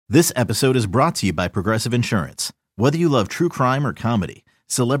This episode is brought to you by Progressive Insurance. Whether you love true crime or comedy,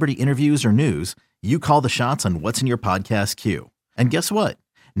 celebrity interviews or news, you call the shots on what's in your podcast queue. And guess what?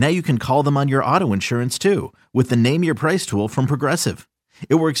 Now you can call them on your auto insurance too with the Name Your Price tool from Progressive.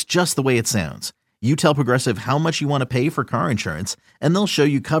 It works just the way it sounds. You tell Progressive how much you want to pay for car insurance, and they'll show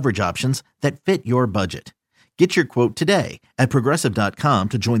you coverage options that fit your budget. Get your quote today at Progressive.com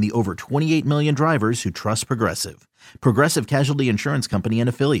to join the over 28 million drivers who trust Progressive. Progressive Casualty Insurance Company and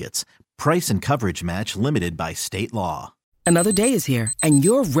Affiliates. Price and coverage match limited by state law. Another day is here, and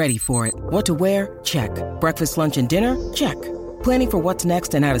you're ready for it. What to wear? Check. Breakfast, lunch, and dinner? Check. Planning for what's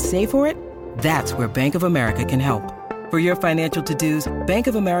next and how to save for it? That's where Bank of America can help. For your financial to-dos, Bank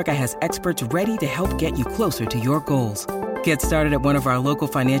of America has experts ready to help get you closer to your goals. Get started at one of our local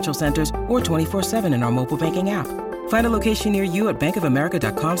financial centers or 24/7 in our mobile banking app. Find a location near you at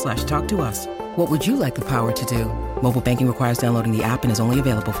bankofamerica.com/talktous. What would you like the power to do? Mobile banking requires downloading the app and is only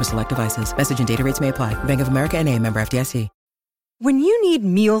available for select devices. Message and data rates may apply. Bank of America N.A., member FDIC. When you need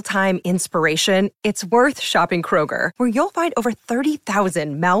mealtime inspiration, it's worth shopping Kroger, where you'll find over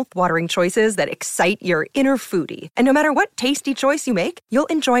 30,000 mouth-watering choices that excite your inner foodie. And no matter what tasty choice you make, you'll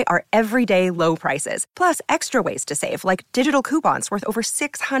enjoy our everyday low prices, plus extra ways to save, like digital coupons worth over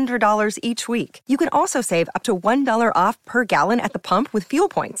 $600 each week. You can also save up to $1 off per gallon at the pump with fuel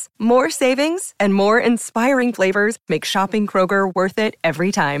points. More savings and more inspiring flavors make shopping Kroger worth it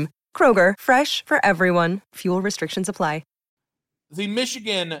every time. Kroger, fresh for everyone. Fuel restrictions apply. The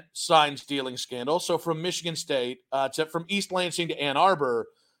Michigan sign stealing scandal, so from Michigan State from East Lansing to Ann Arbor,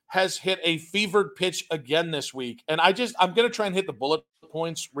 has hit a fevered pitch again this week. And I'm going to try and hit the bullet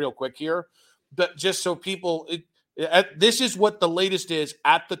points real quick here, but just so people, this is what the latest is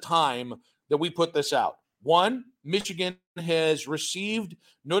at the time that we put this out. One, Michigan has received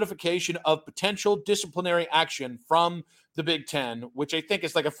notification of potential disciplinary action from the Big Ten, which I think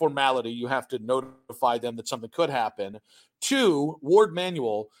is like a formality. You have to notify them that something could happen. Two, Ward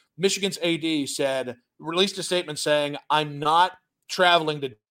Manuel, Michigan's AD, released a statement saying, I'm not traveling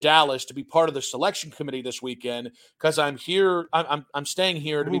to Dallas to be part of the selection committee this weekend because I'm here. I'm staying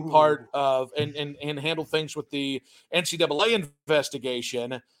here to be part of and handle things with the NCAA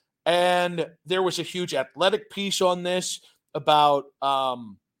investigation. And there was a huge athletic piece on this about a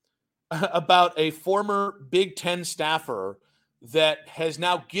former Big Ten staffer that has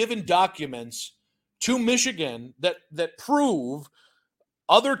now given documents to Michigan that prove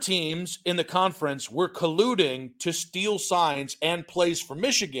other teams in the conference were colluding to steal signs and plays for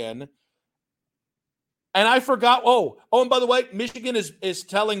Michigan. And I forgot, and by the way, Michigan is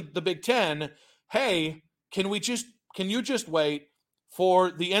telling the Big Ten, hey, can you just wait for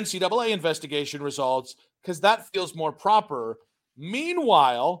the NCAA investigation results because that feels more proper.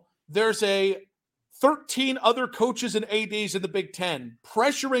 Meanwhile, there's 13 other coaches and ADs in the Big Ten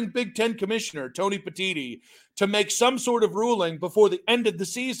pressuring Big Ten Commissioner Tony Petitti to make some sort of ruling before the end of the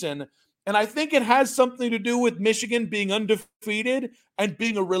season. And I think it has something to do with Michigan being undefeated and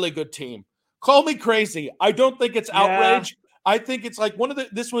being a really good team. Call me crazy. I don't think it's outrage. I think it's like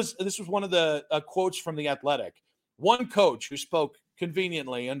this was one of the quotes from The Athletic. One coach who spoke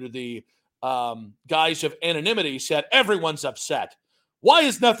conveniently under the guise of anonymity said, everyone's upset. Why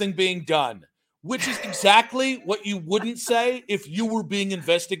is nothing being done? Which is exactly what you wouldn't say if you were being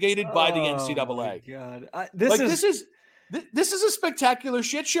investigated by the NCAA. Oh my God. This is a spectacular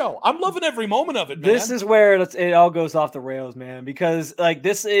shit show. I'm loving every moment of it, man. This is where it all goes off the rails, man, because like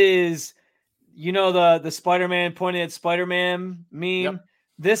this is, the Spider-Man pointing at Spider-Man meme. Yep.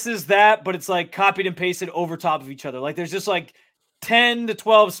 This is that, but it's like copied and pasted over top of each other. Like there's just like 10 to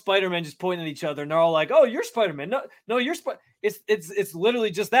 12 Spider-Men just pointing at each other, and they're all like, "Oh, you're Spider-Man. No, you're It's literally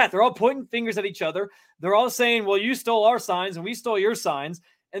just that. They're all pointing fingers at each other. They're all saying, "Well, you stole our signs and we stole your signs."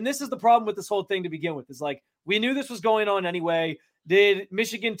 And this is the problem with this whole thing to begin with. Is like we knew this was going on anyway. Did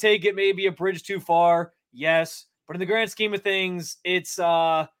Michigan take it maybe a bridge too far? Yes, but in the grand scheme of things, it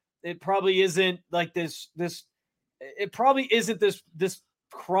probably isn't like this. It probably isn't this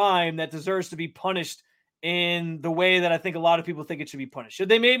crime that deserves to be punished in the way that I think a lot of people think it should be punished. Should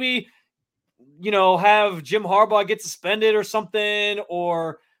they maybe, have Jim Harbaugh get suspended or something,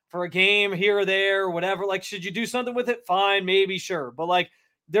 or for a game here or there, or whatever? Like, should you do something with it? Fine, maybe, sure. But like,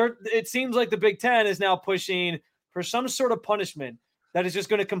 it seems like the Big Ten is now pushing for some sort of punishment that is just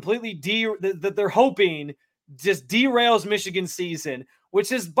going to completely that they're hoping just derails Michigan's season,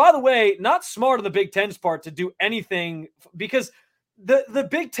 which is, by the way, not smart on the Big Ten's part to do anything, because the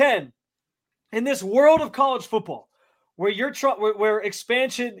Big Ten in this world of college football, where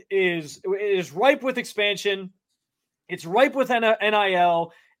expansion is ripe with expansion, it's ripe with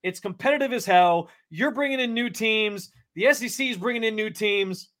NIL, it's competitive as hell. You're bringing in new teams. The SEC is bringing in new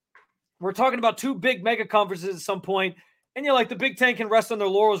teams. we're talking about two big mega conferences at some point, and you're like, the Big Ten can rest on their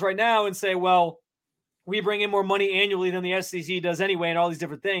laurels right now and say, well, we bring in more money annually than the SEC does anyway, and all these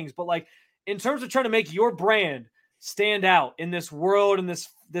different things. But like, in terms of trying to make your brand stand out in this world and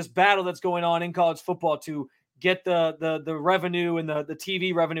this battle that's going on in college football to get the revenue and the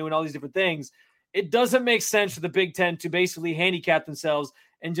TV revenue and all these different things, it doesn't make sense for the Big Ten to basically handicap themselves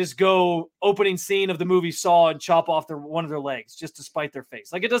and just go opening scene of the movie Saw and chop off one of their legs just to spite their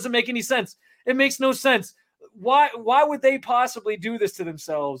face. Like, it doesn't make any sense. It makes no sense. Why would they possibly do this to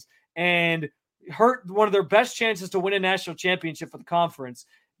themselves and hurt one of their best chances to win a national championship for the conference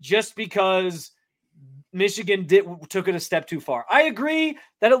just because Michigan took it a step too far? I agree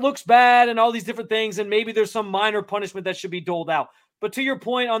that it looks bad and all these different things, and maybe there's some minor punishment that should be doled out. But to your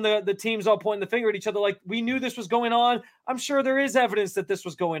point on the teams all pointing the finger at each other, like, we knew this was going on. I'm sure there is evidence that this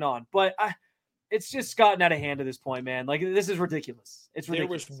was going on, but it's just gotten out of hand at this point, man. Like, this is ridiculous. It's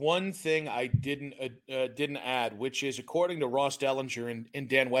ridiculous. There was one thing I didn't add, which is, according to Ross Dellinger and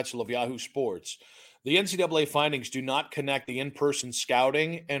Dan Wetzel of Yahoo Sports, the NCAA findings do not connect the in-person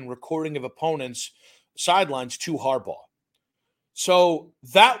scouting and recording of opponents' sidelines to Harbaugh. So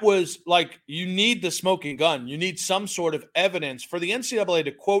that was like, you need the smoking gun. You need some sort of evidence for the NCAA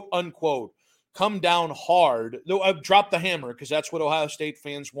to, quote unquote, come down hard. Though I've dropped the hammer, because that's what Ohio State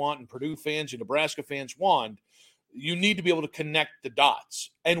fans want and Purdue fans and Nebraska fans want. You need to be able to connect the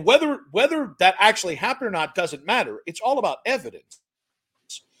dots. And whether that actually happened or not doesn't matter. It's all about evidence.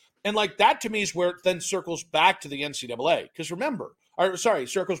 And like, that to me is where it then circles back to the NCAA. Because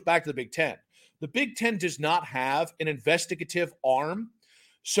circles back to the Big Ten. The Big Ten does not have an investigative arm.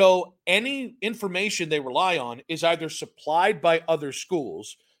 So any information they rely on is either supplied by other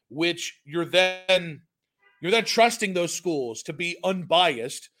schools, which you're then trusting those schools to be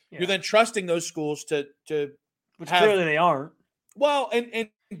unbiased. Yeah. You're then trusting those schools to which clearly they aren't. Well, and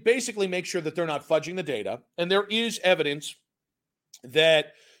basically make sure that they're not fudging the data. And there is evidence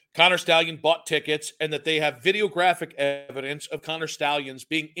that Connor Stallion bought tickets and that they have videographic evidence of Connor Stallions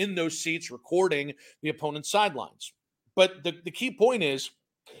being in those seats recording the opponent's sidelines. But the key point is,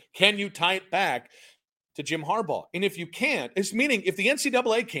 can you tie it back to Jim Harbaugh? And if you can't, it's meaning if the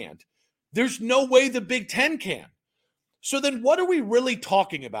NCAA can't, there's no way the Big Ten can. So then what are we really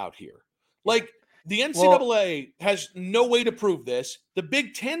talking about here? Like, the NCAA has no way to prove this. The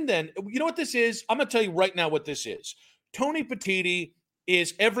Big Ten then, you know what this is? I'm going to tell you right now what this is. Tony Petitti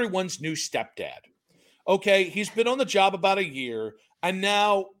is everyone's new stepdad. Okay, he's been on the job about a year, and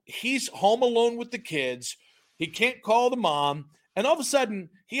now he's home alone with the kids. He can't call the mom, and all of a sudden,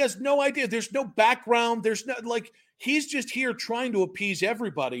 he has no idea. There's no background. There's no, like, he's just here trying to appease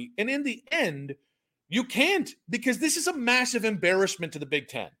everybody. And in the end, you can't, because this is a massive embarrassment to the Big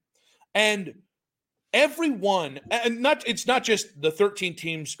Ten. And everyone, and it's not just the 13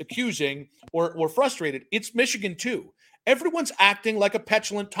 teams accusing or frustrated, it's Michigan too. Everyone's acting like a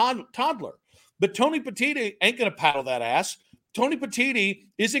petulant toddler. But Tony Petitti ain't going to paddle that ass. Tony Petitti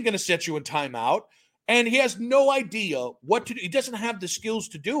isn't going to set you in timeout. And he has no idea what to do. He doesn't have the skills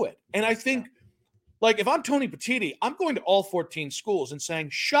to do it. And I think, like, if I'm Tony Petitti, I'm going to all 14 schools and saying,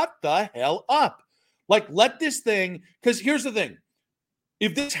 shut the hell up. Like, let this thing, because here's the thing.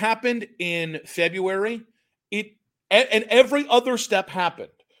 If this happened in February, and every other step happened,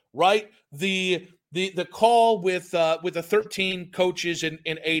 right? The call with the 13 coaches and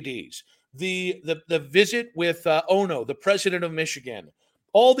ADs, the visit with Ono, the president of Michigan,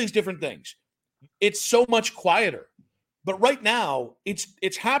 all these different things. It's so much quieter. But right now,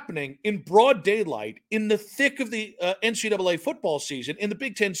 it's happening in broad daylight, in the thick of the NCAA football season, in the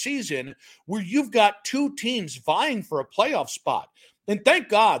Big Ten season, where you've got two teams vying for a playoff spot. And thank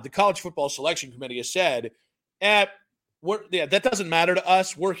God the College Football Selection Committee has said, that doesn't matter to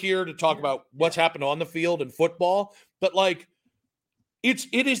us. We're here to talk about what's happened on the field and football. But, like, it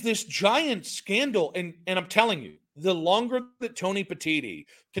is this giant scandal. And I'm telling you, the longer that Tony Petitti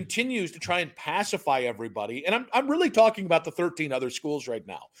continues to try and pacify everybody, and I'm really talking about the 13 other schools right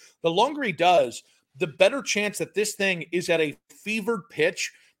now, the longer he does, the better chance that this thing is at a fevered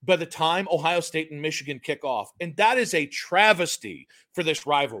pitch by the time Ohio State and Michigan kick off. And that is a travesty for this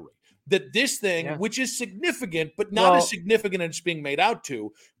rivalry. That this thing, which is significant, but not as significant as it's being made out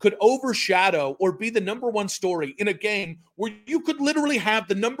to, could overshadow or be the number one story in a game where you could literally have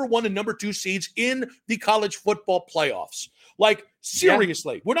the number 1 and number 2 seeds in the college football playoffs. Like,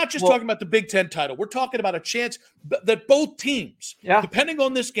 seriously, we're not just talking about the Big Ten title. We're talking about a chance that both teams, depending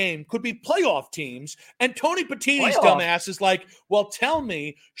on this game, could be playoff teams. And Tony Petitti's dumbass is like, well, tell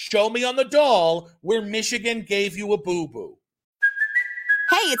me, show me on the doll where Michigan gave you a boo-boo.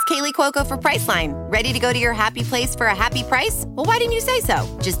 Hey, it's Kaylee Cuoco for Priceline. Ready to go to your happy place for a happy price? Well, why didn't you say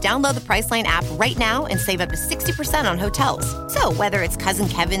so? Just download the Priceline app right now and save up to 60% on hotels. So whether it's Cousin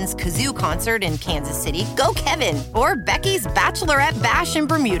Kevin's Kazoo Concert in Kansas City, go Kevin, or Becky's Bachelorette Bash in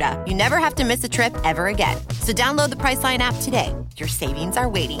Bermuda, you never have to miss a trip ever again. So download the Priceline app today. Your savings are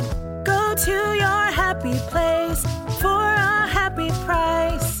waiting. Go to your happy place for a happy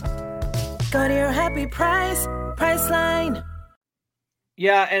price. Go to your happy price, Priceline.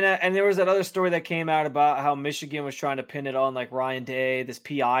 Yeah, and there was that other story that came out about how Michigan was trying to pin it on like Ryan Day, this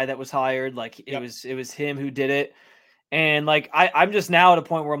PI that was hired, like it was him who did it, and like I'm just now at a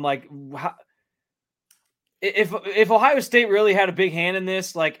point where I'm like, if Ohio State really had a big hand in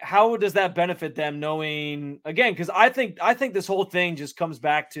this, like how does that benefit them? Knowing again, because I think this whole thing just comes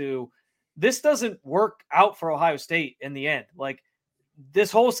back to this doesn't work out for Ohio State in the end, like.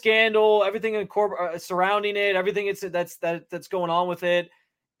 This whole scandal, everything surrounding it, everything that's going on with it,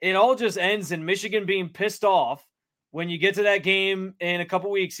 it all just ends in Michigan being pissed off when you get to that game in a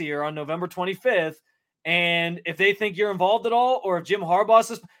couple weeks here on November 25th. And if they think you're involved at all, or if Jim Harbaugh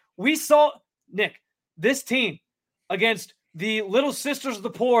says, we saw Nick, this team against the Little Sisters of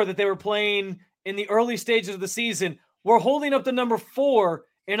the Poor that they were playing in the early stages of the season, were holding up the number 4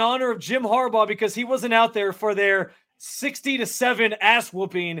 in honor of Jim Harbaugh because he wasn't out there for their 60-7 ass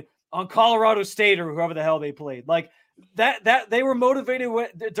whooping on Colorado State or whoever the hell they played. Like that they were motivated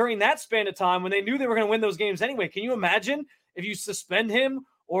during that span of time when they knew they were going to win those games anyway. Can you imagine if you suspend him,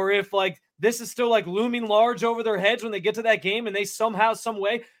 or if like this is still like looming large over their heads when they get to that game and they somehow, some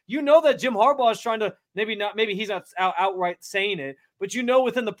way, you know that Jim Harbaugh is trying to maybe he's not outright saying it, but you know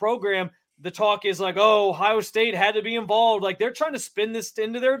within the program the talk is like, oh, Ohio State had to be involved. Like they're trying to spin this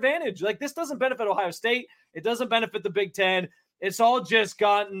into their advantage. Like this doesn't benefit Ohio State. It doesn't benefit the Big Ten. It's all just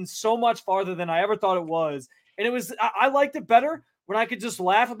gotten so much farther than I ever thought it was. And I liked it better when I could just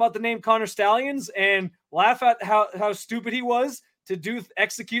laugh about the name Connor Stallions and laugh at how stupid he was to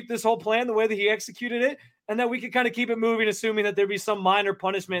execute this whole plan the way that he executed it. And that we could kind of keep it moving, assuming that there'd be some minor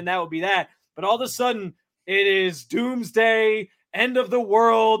punishment and that would be that. But all of a sudden it is doomsday, end of the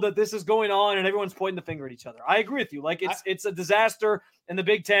world, that this is going on and everyone's pointing the finger at each other. I agree with you. Like it's a disaster, and the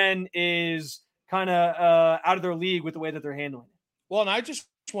Big Ten is kind of out of their league with the way that they're handling it. Well, and I just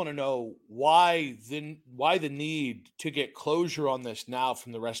want to know why the need to get closure on this now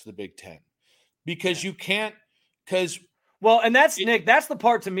from the rest of the Big Ten, because you can't. And that's Nick. That's the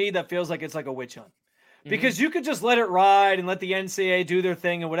part to me that feels like it's like a witch hunt. Because you could just let it ride and let the NCAA do their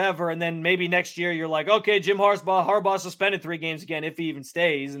thing and whatever, and then maybe next year you're like, okay, Jim Harbaugh suspended 3 games again if he even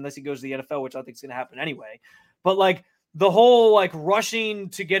stays, unless he goes to the NFL, which I think is going to happen anyway. But like the whole like rushing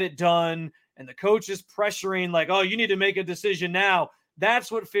to get it done and the coach is pressuring like, oh, you need to make a decision now.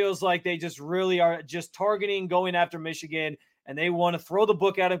 That's what feels like they just really are just targeting going after Michigan, and they want to throw the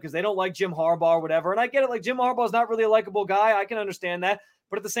book at him because they don't like Jim Harbaugh or whatever. And I get it, like Jim Harbaugh is not really a likable guy. I can understand that.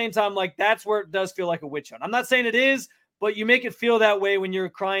 But at the same time, like that's where it does feel like a witch hunt. I'm not saying it is, but you make it feel that way when you're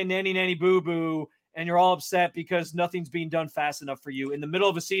crying nanny, nanny, boo, boo, and you're all upset because nothing's being done fast enough for you in the middle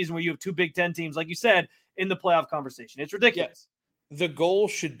of a season where you have 2 Big Ten teams, like you said, in the playoff conversation. It's ridiculous. Yeah. The goal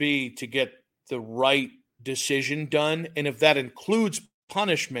should be to get the right decision done. And if that includes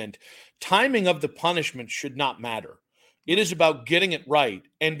punishment, timing of the punishment should not matter. It is about getting it right.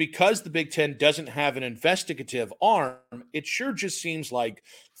 And because the Big Ten doesn't have an investigative arm, it sure just seems like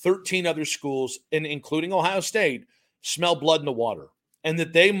 13 other schools, including Ohio State, smell blood in the water. And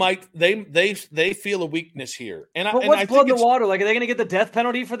that they feel a weakness here. But what's blood in the water? Like, are they going to get the death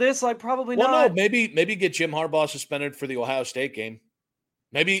penalty for this? Like, probably not. Well, no, maybe get Jim Harbaugh suspended for the Ohio State game.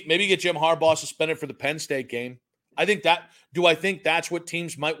 Maybe get Jim Harbaugh suspended for the Penn State game. I think that's what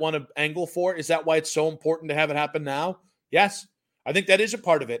teams might want to angle for? Is that why it's so important to have it happen now? Yes, I think that is a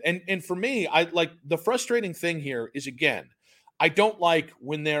part of it. And for me, I like the frustrating thing here is, again, I don't like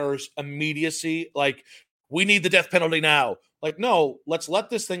when there's immediacy, like we need the death penalty now. Like, no, let's let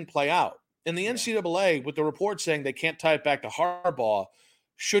this thing play out. And the NCAA, with the report saying they can't tie it back to Harbaugh,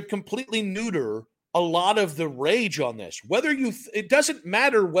 should completely neuter a lot of the rage on this. It doesn't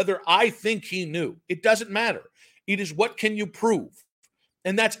matter whether I think he knew. It doesn't matter. It is what can you prove?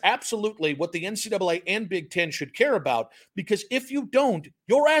 And that's absolutely what the NCAA and Big Ten should care about, because if you don't,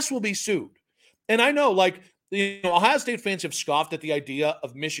 your ass will be sued. And I know, like, Ohio State fans have scoffed at the idea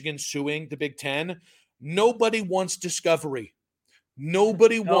of Michigan suing the Big Ten. Nobody wants discovery.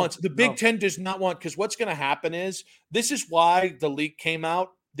 Nobody wants. The Big Ten does not want, because what's going to happen is, this is why the leak came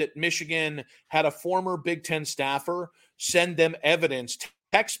out that Michigan had a former Big Ten staffer send them evidence,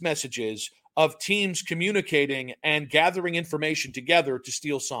 text messages of teams communicating and gathering information together to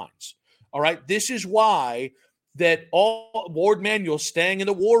steal signs. All right. This is why that all Ward Manuel staying in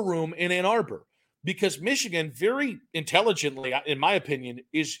the war room in Ann Arbor, because Michigan very intelligently, in my opinion,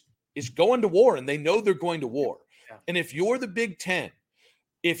 is going to war, and they know they're going to war. Yeah. And if you're the Big Ten,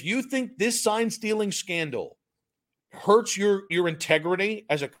 if you think this sign stealing scandal hurts your integrity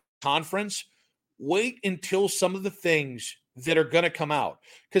as a conference, wait until some of the things that are going to come out.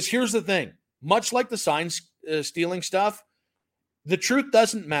 Because here's the thing, much like the sign stealing stuff, the truth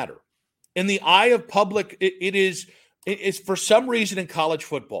doesn't matter. In the eye of public, it's for some reason in college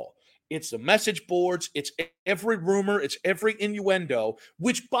football, it's the message boards, it's every rumor, it's every innuendo,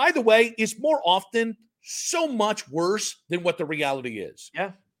 which, by the way, is more often so much worse than what the reality is.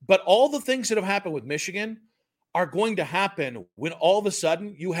 Yeah. But all the things that have happened with Michigan are going to happen when all of a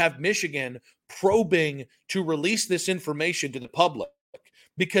sudden you have Michigan probing to release this information to the public,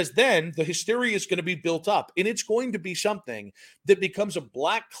 because then the hysteria is going to be built up, and it's going to be something that becomes a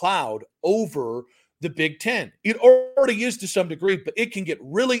black cloud over the Big Ten. It already is to some degree, but it can get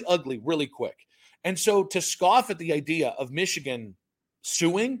really ugly really quick. And so to scoff at the idea of Michigan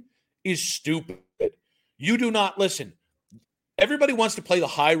suing is stupid. You do not listen. Everybody wants to play the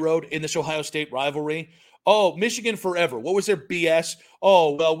high road in this Ohio State rivalry. Oh, Michigan forever. What was their BS?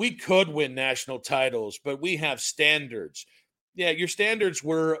 Oh, well, we could win national titles, but we have standards. Yeah, your standards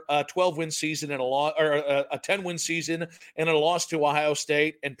were a 12-win season and a 10-win season and a loss to Ohio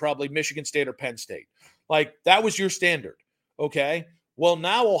State and probably Michigan State or Penn State. Like, that was your standard, okay? Well,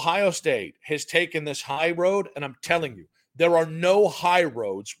 now Ohio State has taken this high road, and I'm telling you, there are no high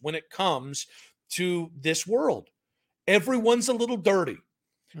roads when it comes to this world. Everyone's a little dirty.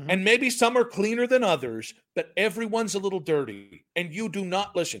 Mm-hmm. And maybe some are cleaner than others, but everyone's a little dirty. And you do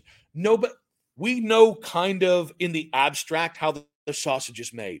not listen. No, but we know kind of in the abstract how the sausage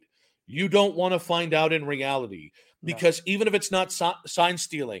is made. You don't want to find out in reality, because even if it's not sign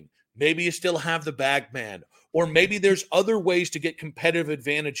stealing, maybe you still have the bag man, or maybe there's other ways to get competitive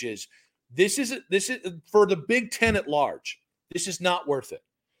advantages. This is for the Big Ten at large. This is not worth it.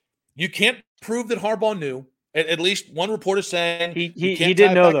 You can't prove that Harbaugh knew. At least one report is saying he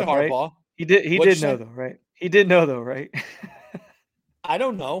did know though, right? He did know though, right? He did know though, right? I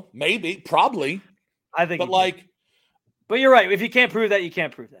don't know. Maybe, probably. I think, but you're right. If you can't prove that, you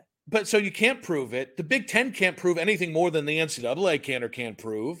can't prove that. But so you can't prove it. The Big Ten can't prove anything more than the NCAA can or can't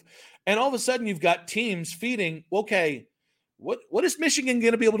prove. And all of a sudden, you've got teams feeding. Okay, what is Michigan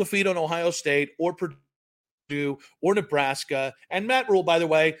going to be able to feed on Ohio State or Purdue or Nebraska? And Matt Rule, by the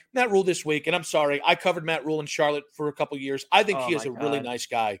way, this week, and I'm sorry, I covered Matt Rule in Charlotte for a couple of years. I think he is a really nice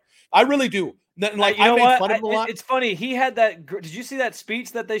guy. I really do. Like, you know what? It's funny. He had that. Did you see that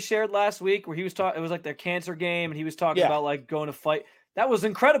speech that they shared last week where he was talking? It was like their cancer game, and he was talking about like going to fight. That was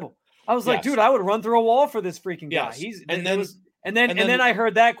incredible. I was like, dude, I would run through a wall for this freaking guy. Yes. And then I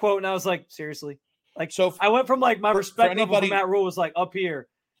heard that quote, and I was like, seriously, like, so I went from like my respect level for Matt Rule was like up here,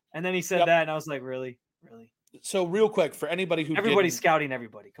 and then he said that, and I was like, really. So real quick, for anybody who everybody's scouting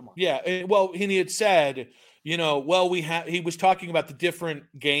everybody. Come on. Yeah. Well, he had said, he was talking about the different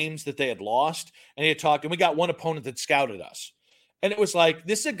games that they had lost, and he had talked, and we got one opponent that scouted us. And it was like,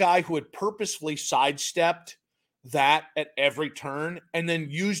 this is a guy who had purposefully sidestepped that at every turn and then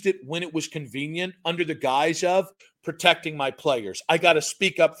used it when it was convenient under the guise of protecting my players. I got to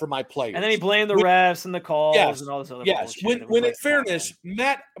speak up for my players. And then he blamed the refs and the calls and all this other bullshit. When in fairness,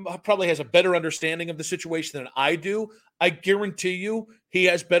 Matt probably has a better understanding of the situation than I do. I guarantee you he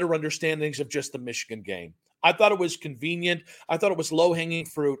has better understandings of just the Michigan game. I thought it was convenient. I thought it was low-hanging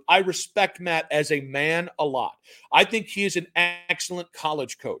fruit. I respect Matt as a man a lot. I think he is an excellent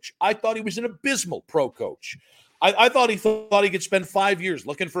college coach. I thought he was an abysmal pro coach. I thought he could spend 5 years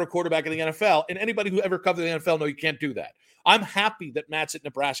looking for a quarterback in the NFL, and anybody who ever covered the NFL knows you can't do that. I'm happy that Matt's at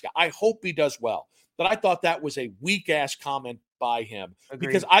Nebraska. I hope he does well. But I thought that was a weak-ass comment by him. Agreed.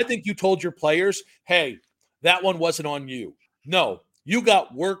 Because I think you told your players, hey, that one wasn't on you. No, you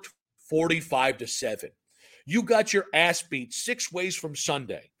got worked 45-7. You got your ass beat 6 ways from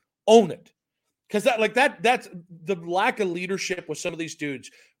Sunday. Own it. Because that's the lack of leadership with some of these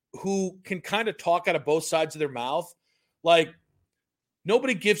dudes who can kind of talk out of both sides of their mouth. Like,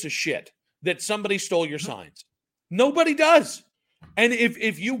 nobody gives a shit that somebody stole your signs. Nobody does. And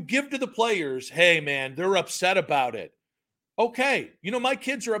if you give to the players, hey, man, they're upset about it. Okay. My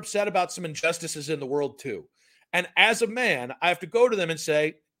kids are upset about some injustices in the world too. And as a man, I have to go to them and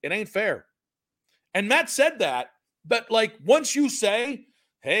say, it ain't fair. And Matt said that, but like, once you say,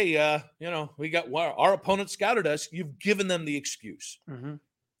 hey, we got our opponent scouted us, you've given them the excuse. Mm-hmm.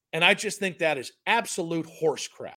 And I just think that is absolute horse crap.